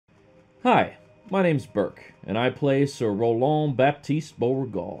Hi, my name's Burke, and I play Sir Roland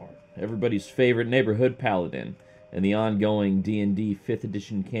Beauregarde, everybody's favorite neighborhood paladin, in the ongoing D&D 5th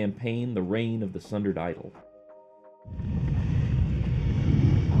edition campaign, The Reign of the Sundered Idol.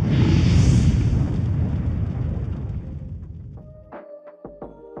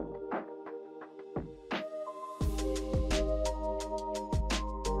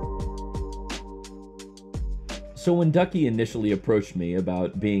 So when Ducky initially approached me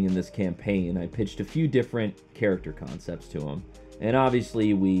about being in this campaign, I pitched a few different character concepts to him, and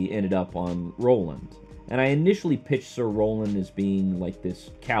obviously we ended up on Roland. And I initially pitched Sir Roland as being like this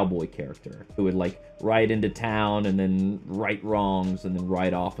cowboy character who would like ride into town and then right wrongs and then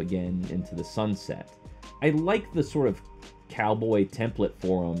ride off again into the sunset. I like the sort of cowboy template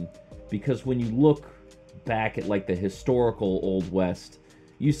for him because when you look back at like the historical Old West,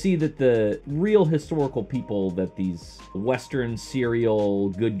 you see that the real historical people that these Western serial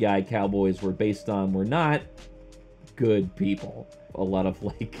good guy cowboys were based on were not good people. A lot of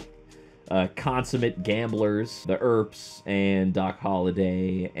like consummate gamblers, the Earps and Doc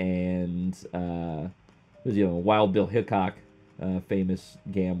Holliday and Wild Bill Hickok, famous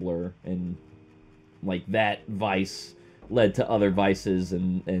gambler, and like that vice led to other vices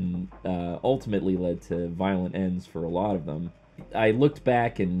and ultimately led to violent ends for a lot of them. I looked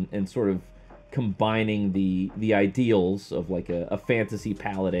back and sort of combining the ideals of like a fantasy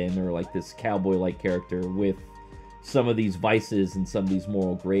paladin or like this cowboy-like character with some of these vices and some of these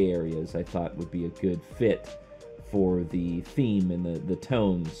moral gray areas I thought would be a good fit for the theme and the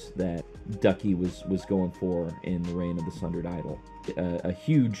tones that Ducky was going for in The Reign of the Sundered Idol. A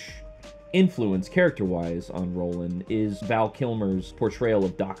huge influence character-wise on Roland is Val Kilmer's portrayal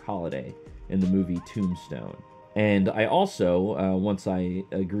of Doc Holliday in the movie Tombstone. And I also, once I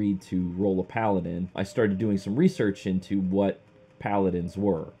agreed to roll a paladin, I started doing some research into what paladins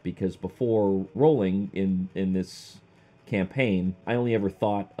were, because before rolling in this campaign, I only ever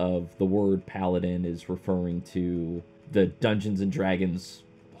thought of the word paladin as referring to the Dungeons and Dragons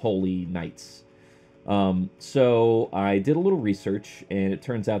holy knights. So I did a little research, and it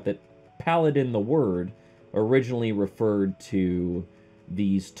turns out that paladin, the word, originally referred to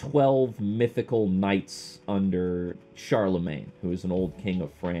these 12 mythical knights under Charlemagne, who is an old king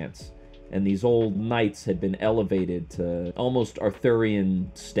of France. And these old knights had been elevated to almost Arthurian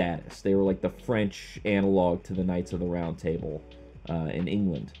status. They were like the French analog to the Knights of the Round Table in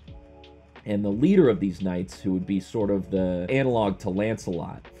England. And the leader of these knights, who would be sort of the analog to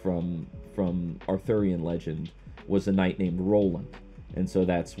Lancelot from Arthurian legend, was a knight named Roland. And so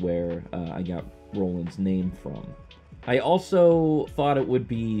that's where I got Roland's name from. I also thought it would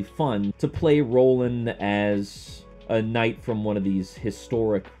be fun to play Roland as a knight from one of these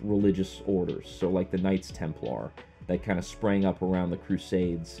historic religious orders, so like the Knights Templar that kind of sprang up around the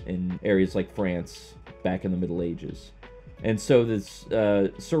Crusades in areas like France back in the Middle Ages. And so this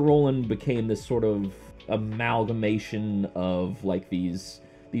Sir Roland became this sort of amalgamation of like these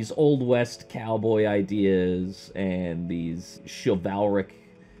Old West cowboy ideas and these chivalric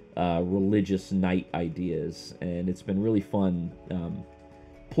religious knight ideas, and it's been really fun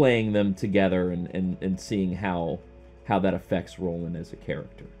playing them together and seeing how that affects Roland as a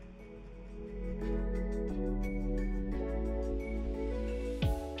character.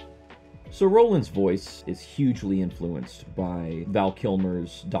 So Roland's voice is hugely influenced by Val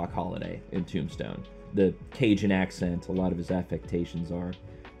Kilmer's Doc Holliday in Tombstone. The Cajun accent, a lot of his affectations are.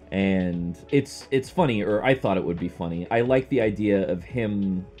 And it's funny, or I thought it would be funny. I like the idea of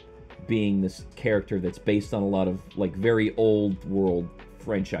him being this character that's based on a lot of like very old world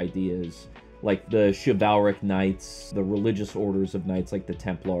French ideas, like the chivalric knights, the religious orders of knights like the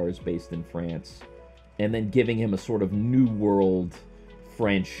Templars based in France, and then giving him a sort of new world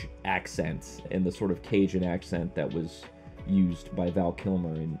French accent and the sort of Cajun accent that was used by Val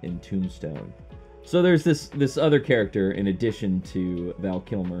Kilmer in Tombstone. So there's this other character in addition to Val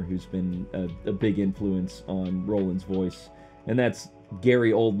Kilmer who's been a big influence on Roland's voice, and that's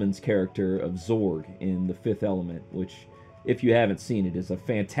Gary Oldman's character of Zorg in The Fifth Element, which, if you haven't seen it, is a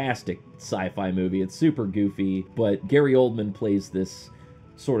fantastic sci-fi movie. It's super goofy, but Gary Oldman plays this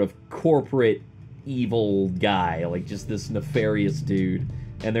sort of corporate evil guy, like just this nefarious dude.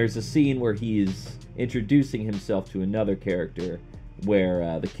 And there's a scene where he's introducing himself to another character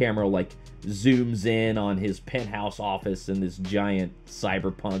where the camera like zooms in on his penthouse office in this giant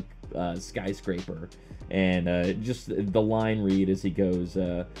cyberpunk skyscraper. And just the line read as he goes,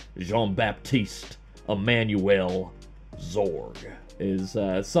 Jean-Baptiste Emmanuel Zorg, is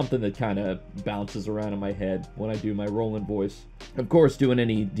something that kind of bounces around in my head when I do my Roland voice. Of course, doing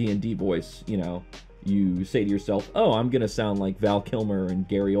any D&D voice, you know, you say to yourself, oh, I'm going to sound like Val Kilmer and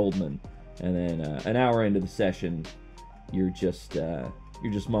Gary Oldman. and then an hour into the session, you're just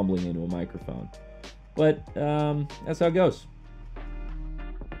mumbling into a microphone. But that's how it goes.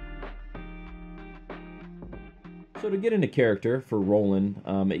 So to get into character for Roland,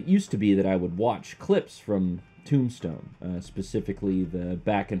 it used to be that I would watch clips from Tombstone, specifically the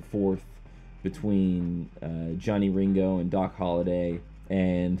back and forth between Johnny Ringo and Doc Holliday.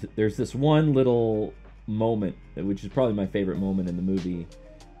 And there's this one little moment, which is probably my favorite moment in the movie,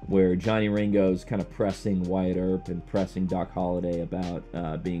 where Johnny Ringo's kind of pressing Wyatt Earp and pressing Doc Holliday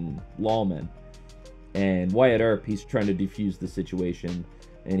about being lawmen. And Wyatt Earp, he's trying to defuse the situation,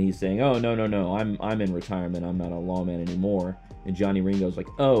 and he's saying, "Oh, no, I'm in retirement. I'm not a lawman anymore." And Johnny Ringo's like,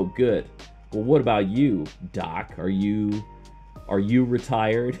 "Oh, good. Well, what about you, Doc? Are you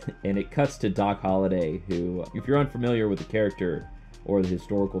retired?" And it cuts to Doc Holliday, who, if you're unfamiliar with the character or the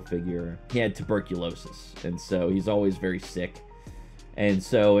historical figure, he had tuberculosis, and so he's always very sick. And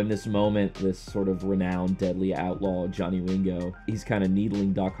so in this moment, this sort of renowned deadly outlaw, Johnny Ringo, he's kind of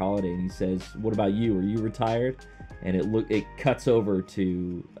needling Doc Holliday, and he says, "What about you? Are you retired?" And it cuts over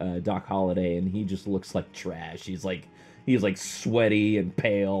to Doc Holliday, and he just looks like trash. He's like sweaty and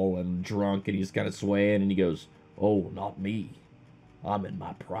pale and drunk, and he's kind of swaying, and he goes, "Oh, not me. I'm in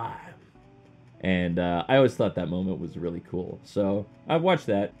my prime." And I always thought that moment was really cool. So I've watched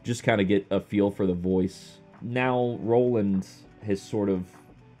that, just kind of get a feel for the voice. Now Roland has sort of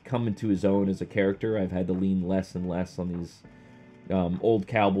come into his own as a character. I've had to lean less and less on these old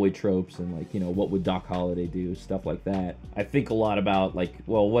cowboy tropes and, like, you know, what would Doc Holliday do, stuff like that. I think a lot about, like,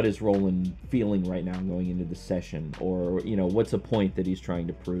 well, what is Roland feeling right now going into the session, or, you know, what's a point that he's trying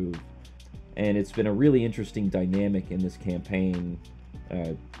to prove. And it's been a really interesting dynamic in this campaign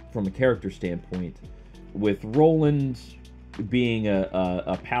from a character standpoint, with Roland being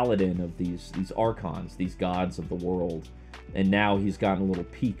a paladin of these archons, these gods of the world. And now he's gotten a little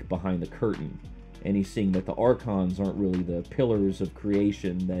peek behind the curtain, and he's seeing that the archons aren't really the pillars of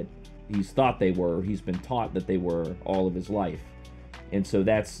creation that he's thought they were. He's been taught that they were all of his life. And so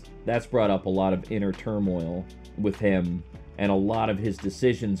that's brought up a lot of inner turmoil with him, and a lot of his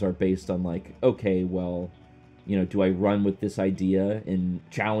decisions are based on, like, okay, well, you know, do I run with this idea and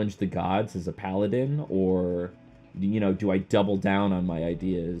challenge the gods as a paladin, or, you know, do I double down on my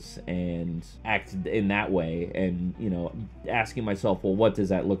ideas and act in that way? And, you know, asking myself, well, what does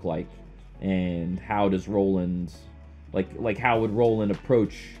that look like? And how does Roland, like how would Roland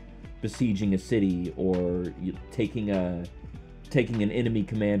approach besieging a city, or taking an enemy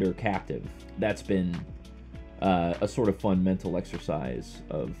commander captive? That's been a sort of fun mental exercise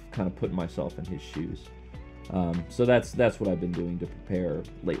of kind of putting myself in his shoes. So that's what I've been doing to prepare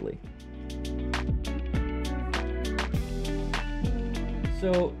lately.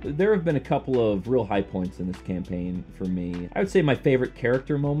 So there have been a couple of real high points in this campaign for me. I would say my favorite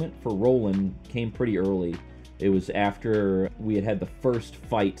character moment for Roland came pretty early. It was after we had the first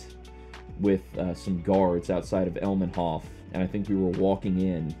fight with some guards outside of Elmenhof, and I think we were walking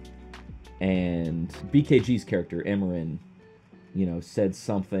in, and BKG's character, Emerin, you know, said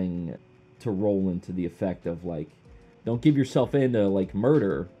something to Roland to the effect of, like, don't give yourself into, like,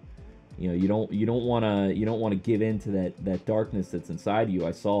 murder. You know, you don't want to give in to that darkness that's inside you.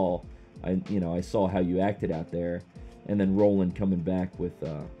 I saw how you acted out there. And then Roland coming back with,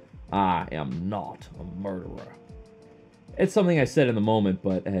 "I am not a murderer." It's something I said in the moment,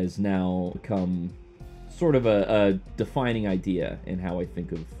 but has now become sort of a defining idea in how I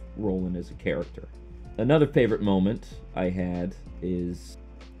think of Roland as a character. Another favorite moment I had is,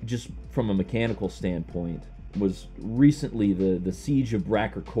 just from a mechanical standpoint, was recently the Siege of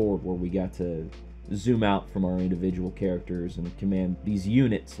Bracker Court, where we got to zoom out from our individual characters and command these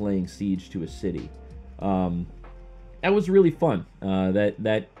units laying siege to a city. That was really fun.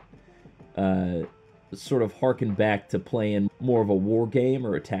 That sort of harkened back to playing more of a war game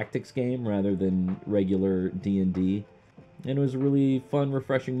or a tactics game rather than regular D&D, and it was a really fun,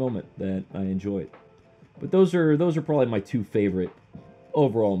 refreshing moment that I enjoyed. But those are probably my two favorite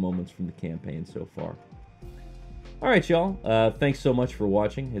overall moments from the campaign so far. Alright, y'all. Thanks so much for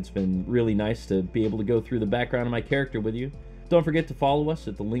watching. It's been really nice to be able to go through the background of my character with you. Don't forget to follow us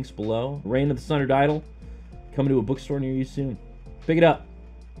at the links below. Reign of the Sundered Idol, coming to a bookstore near you soon. Pick it up.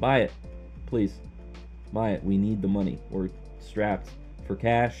 Buy it. Please. Buy it. We need the money. We're strapped for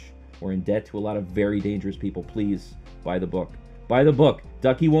cash. We're in debt to a lot of very dangerous people. Please, buy the book. Buy the book.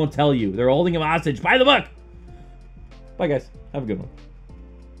 Ducky won't tell you. They're holding him hostage. Buy the book! Bye, guys. Have a good one.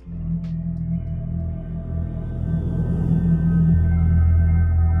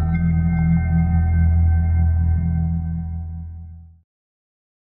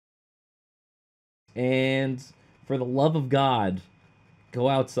 And for the love of God, Go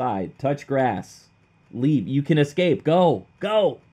outside. Touch grass. Leave. You can escape. Go. Go.